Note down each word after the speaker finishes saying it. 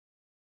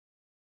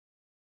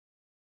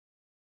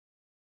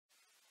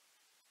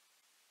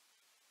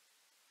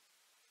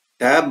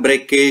Tab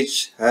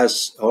breakage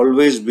has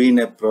always been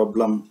a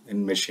problem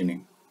in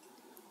machining.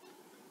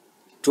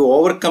 To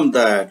overcome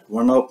that,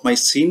 one of my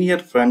senior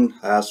friend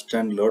has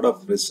done a lot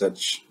of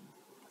research.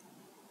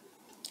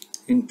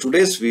 In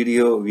today's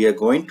video, we are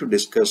going to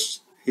discuss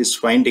his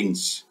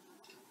findings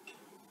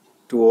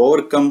to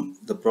overcome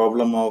the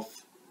problem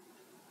of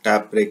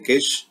tab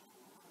breakage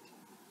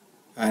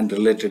and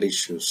related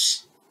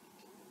issues.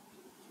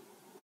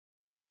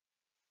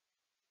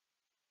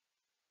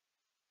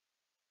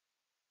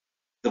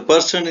 The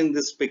person in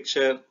this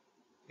picture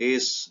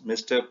is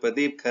Mr.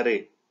 Pradeep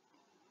Khare,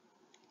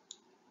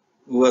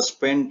 who has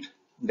spent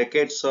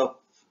decades of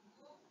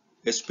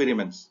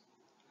experiments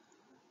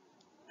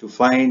to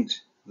find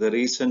the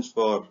reasons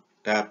for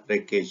tab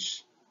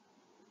breakage.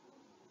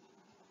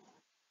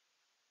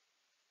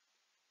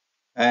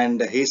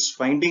 And his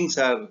findings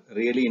are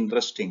really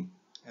interesting,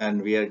 and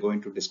we are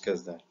going to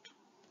discuss that.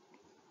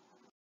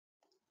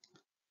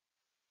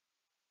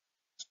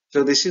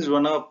 So this is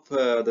one of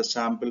the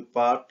sample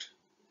part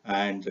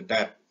and the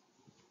tab.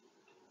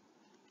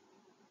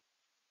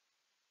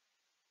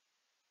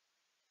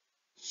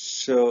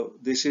 So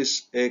this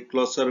is a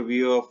closer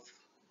view of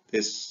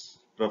this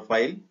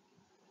profile,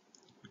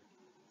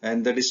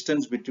 and the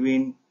distance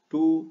between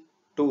two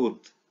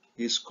tooth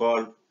is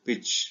called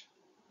pitch.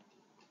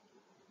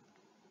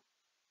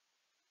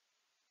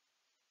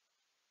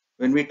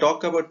 When we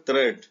talk about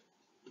thread,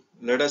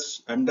 let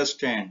us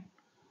understand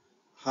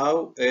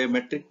how a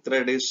metric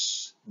thread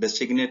is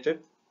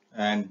designated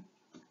and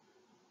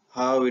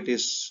how it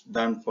is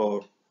done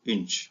for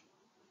inch.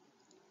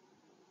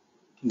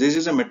 This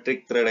is a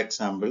metric thread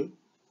example.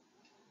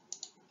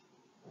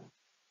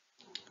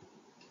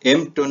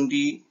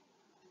 M20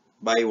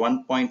 by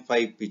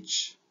 1.5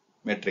 pitch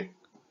metric.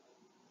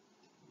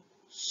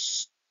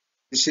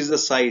 This is the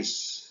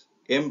size.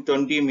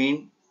 M20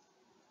 mean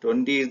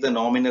 20 is the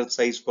nominal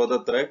size for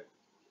the thread.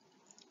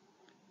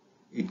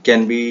 It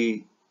can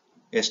be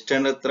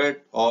external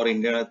thread or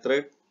internal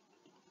thread.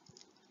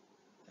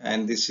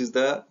 And this is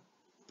the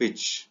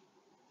pitch.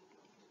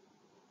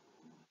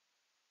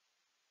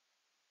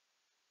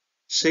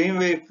 Same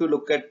way if you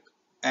look at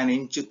an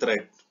inch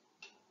thread.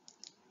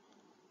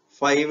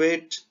 5,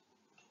 8,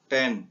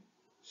 10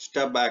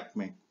 stub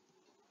acme.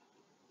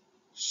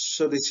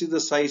 So this is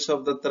the size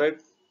of the thread,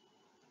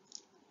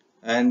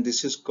 and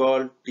this is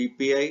called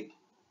TPI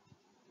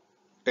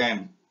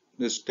 10.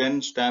 This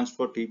 10 stands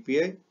for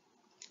TPI,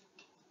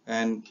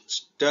 and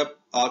stub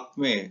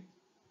acme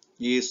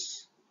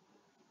is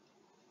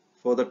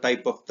for the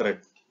type of thread.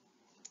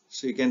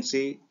 So you can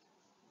see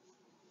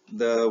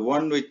the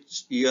one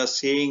which you are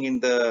seeing in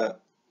the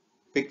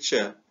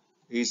picture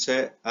is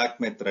a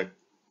acme thread.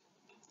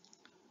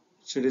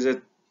 So it is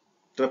a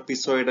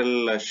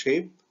trapezoidal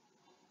shape.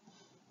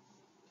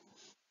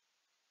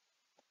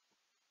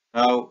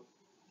 Now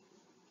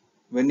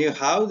when you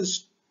have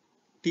this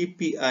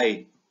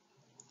TPI,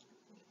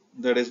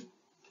 that is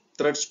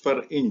threads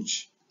per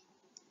inch,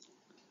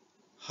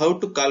 how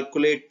to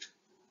calculate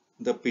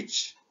the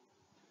pitch?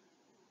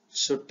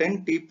 So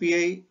 10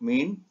 TPI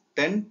mean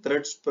 10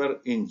 threads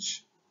per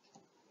inch.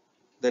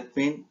 That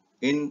means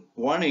in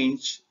 1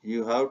 inch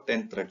you have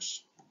 10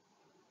 threads.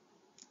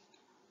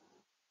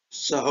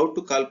 So how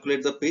to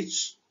calculate the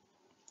pitch?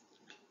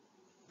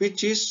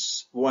 Pitch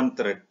is one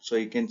thread. So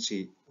you can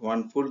see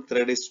one full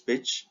thread is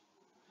pitch,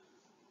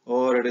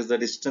 or it is the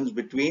distance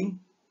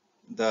between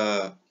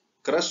the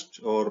crust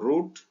or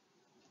root.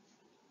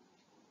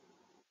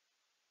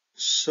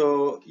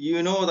 So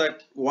you know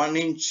that 1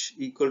 inch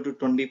equal to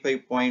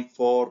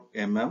 25.4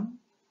 mm.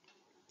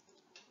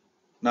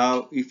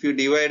 Now if you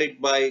divide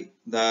it by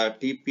the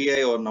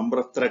TPI or number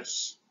of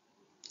threads,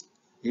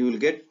 you will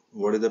get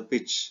what is the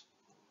pitch.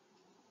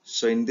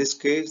 So in this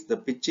case the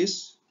pitch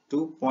is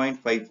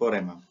 2.54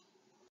 mm.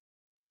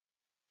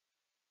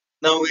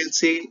 Now we'll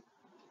see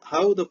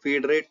how the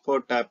feed rate for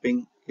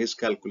tapping is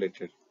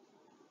calculated.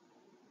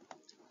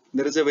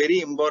 There is a very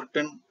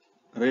important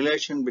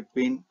relation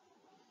between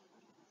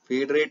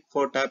feed rate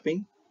for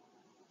tapping,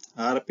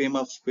 RPM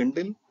of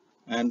spindle,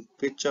 and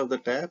pitch of the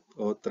tap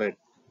or thread.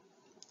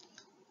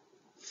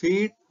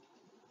 Feed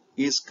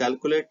is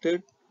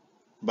calculated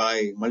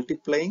by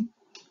multiplying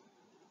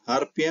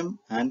RPM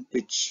and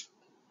pitch.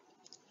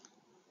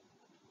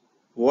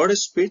 What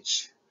is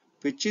pitch?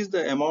 Pitch is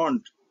the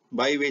amount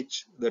by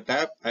which the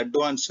tap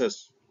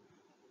advances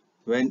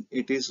when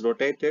it is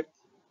rotated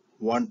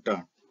one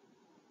turn,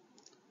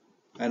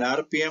 and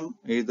RPM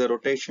is the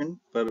rotation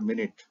per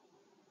minute.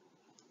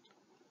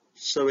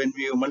 So when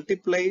you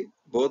multiply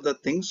both the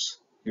things,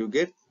 you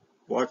get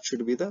what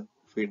should be the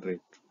feed rate.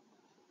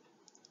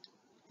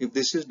 If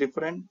this is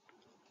different,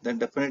 then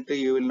definitely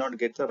you will not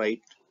get the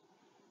right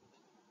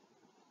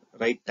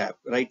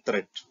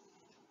thread.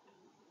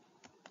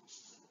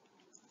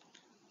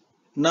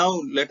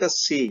 Now let us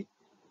see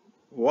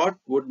what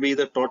would be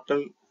the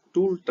total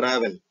tool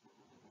travel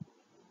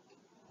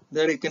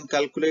that you can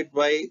calculate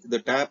by the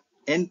tap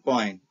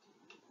endpoint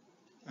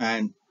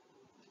and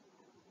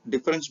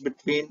difference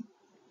between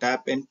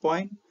tap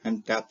endpoint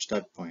and tap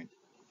start point.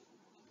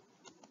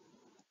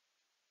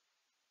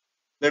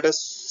 Let us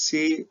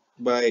see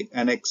by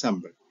an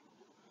example.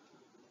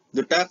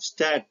 The tap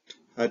start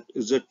at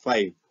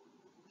Z5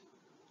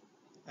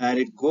 and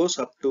it goes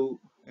up to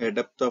a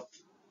depth of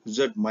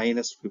Z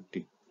minus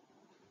 50.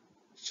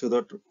 So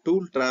the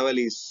tool travel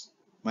is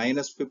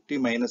minus 50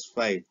 minus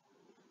 5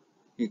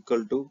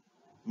 equal to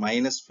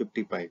minus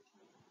 55.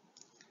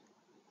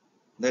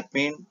 That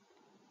means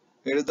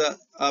it is the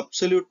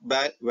absolute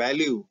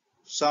value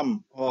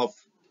sum of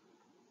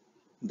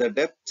the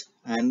depth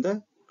and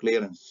the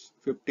clearance.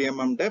 50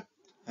 mm depth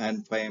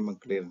and 5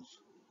 mm clearance.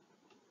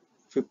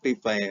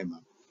 55 mm.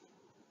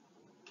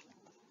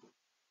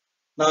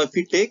 Now if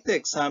we take the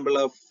example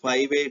of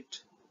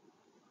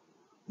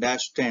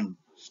 58-10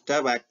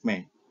 stub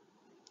acme,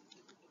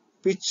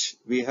 which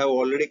we have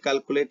already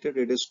calculated,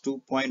 it is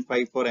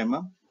 2.54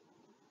 mm.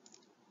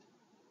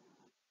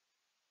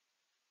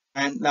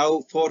 And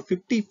now for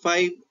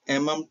 55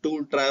 mm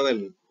tool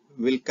travel,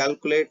 we'll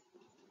calculate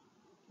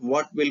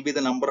what will be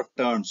the number of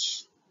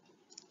turns.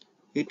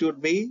 It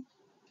would be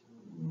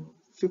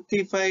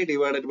 55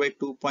 divided by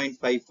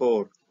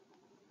 2.54.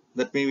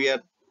 That means we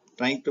are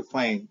trying to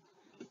find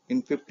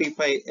in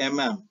 55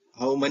 mm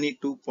how many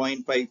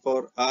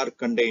 2.54 are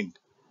contained.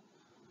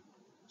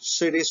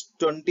 So it is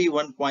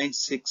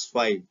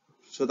 21.65.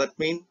 So that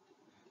means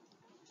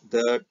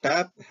the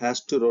tap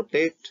has to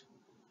rotate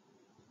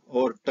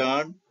or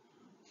turn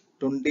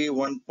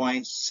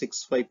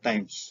 21.65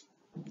 times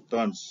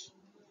turns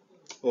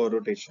or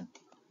rotation.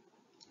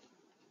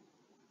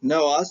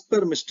 Now as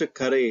per Mr.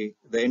 Khare,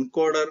 the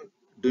encoder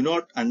do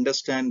not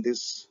understand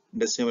this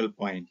decimal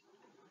point.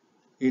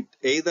 It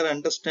either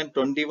understand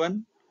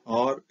 21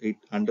 or it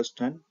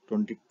understand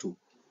 22.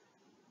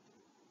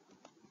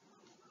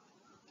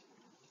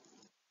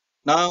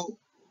 Now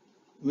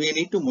we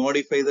need to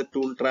modify the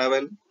tool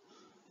travel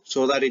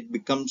so that it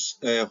becomes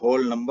a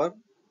whole number.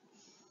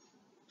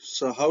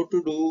 So how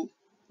to do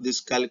this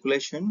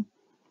calculation?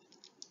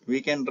 We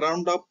can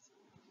round up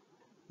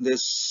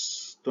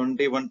this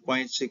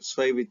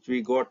 21.65 which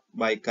we got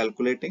by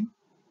calculating.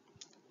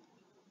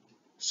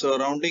 So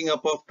rounding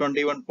up of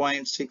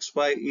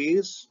 21.65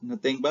 is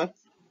nothing but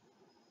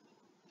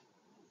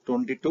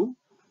 22.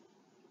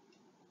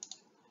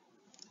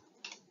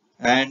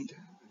 And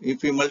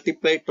if we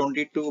multiply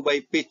 22 by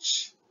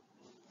pitch,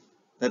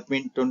 that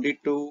means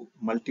 22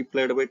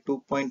 multiplied by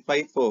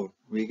 2.54,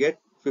 we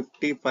get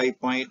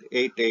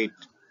 55.88.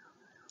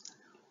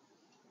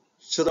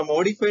 So the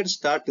modified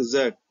start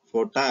Z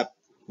for tap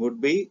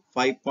would be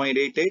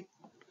 5.88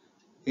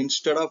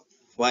 instead of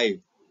 5.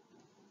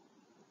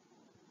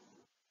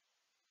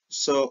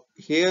 So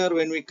here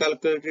when we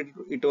calculated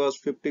it was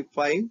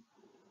 55,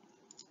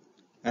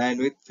 and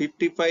with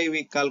 55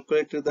 we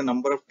calculated the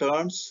number of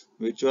turns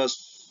which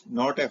was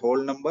not a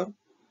whole number.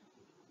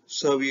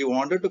 So we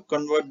wanted to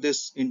convert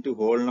this into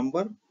whole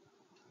number.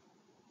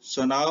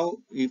 So now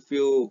if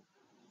you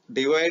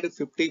divide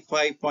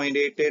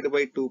 55.88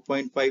 by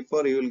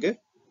 2.54, you will get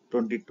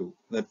 22.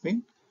 That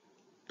means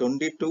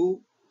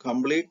 22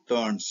 complete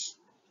turns.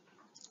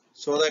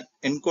 So that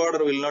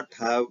encoder will not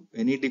have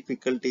any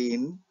difficulty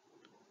in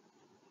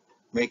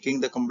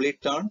making the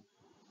complete turn,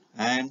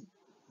 and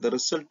the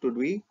result would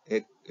be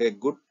a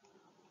good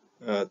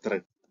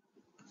thread.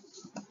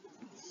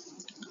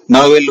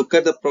 Now we'll look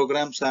at the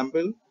program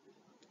sample.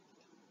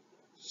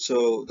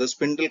 So the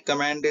spindle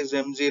command is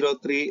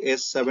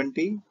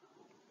M03S70.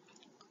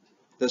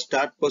 The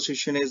start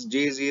position is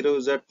G0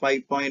 is at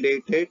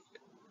 5.88,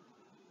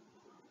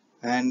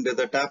 and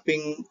the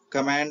tapping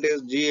command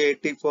is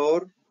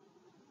G84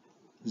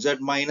 Z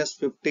minus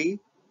 50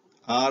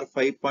 R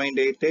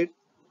 5.88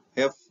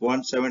 F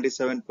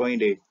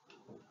 177.8.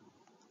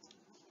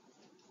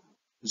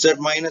 Z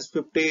minus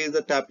 50 is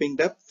the tapping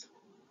depth.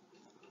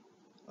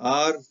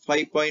 R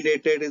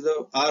 5.88 is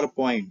the R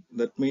point.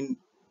 That means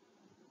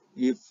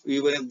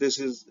even if this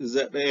is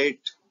Z8,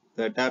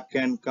 the tap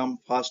can come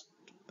fast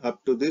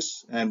up to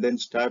this and then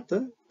start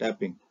the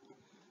tapping.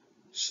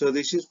 So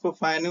this is for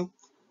Fanuc.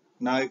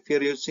 Now if you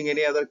are using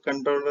any other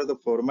controller, the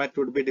format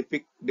would be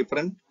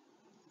different,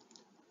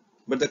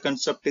 but the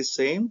concept is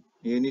same.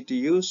 You need to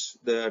use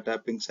the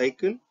tapping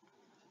cycle,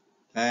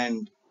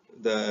 and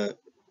the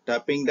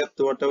tapping depth,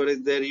 whatever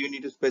is there, you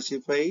need to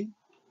specify,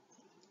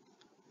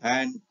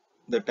 and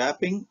the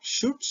tapping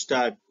should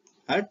start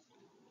at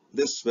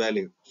this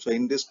value. So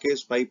in this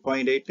case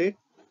 5.88,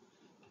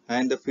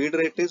 and the feed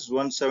rate is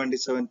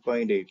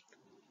 177.8.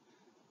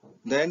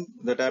 Then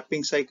the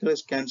tapping cycle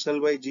is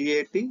cancelled by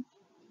G80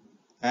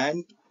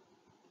 and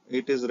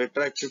it is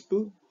retracted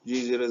to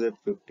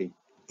G0Z50.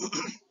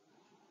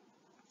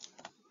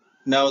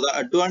 Now the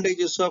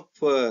advantages of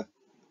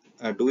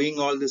doing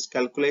all this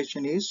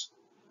calculation is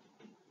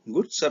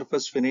good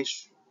surface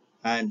finish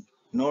and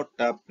no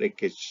tap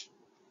breakage,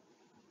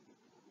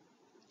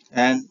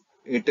 and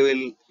it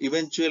will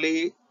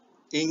eventually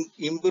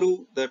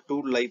improve the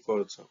tool life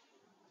also.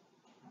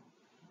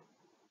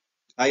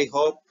 I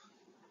hope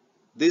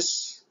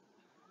this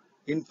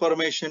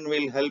information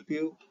will help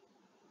you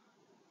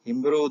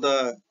improve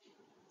the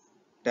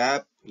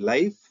tap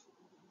life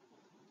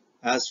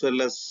as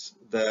well as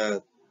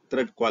the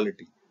thread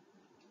quality.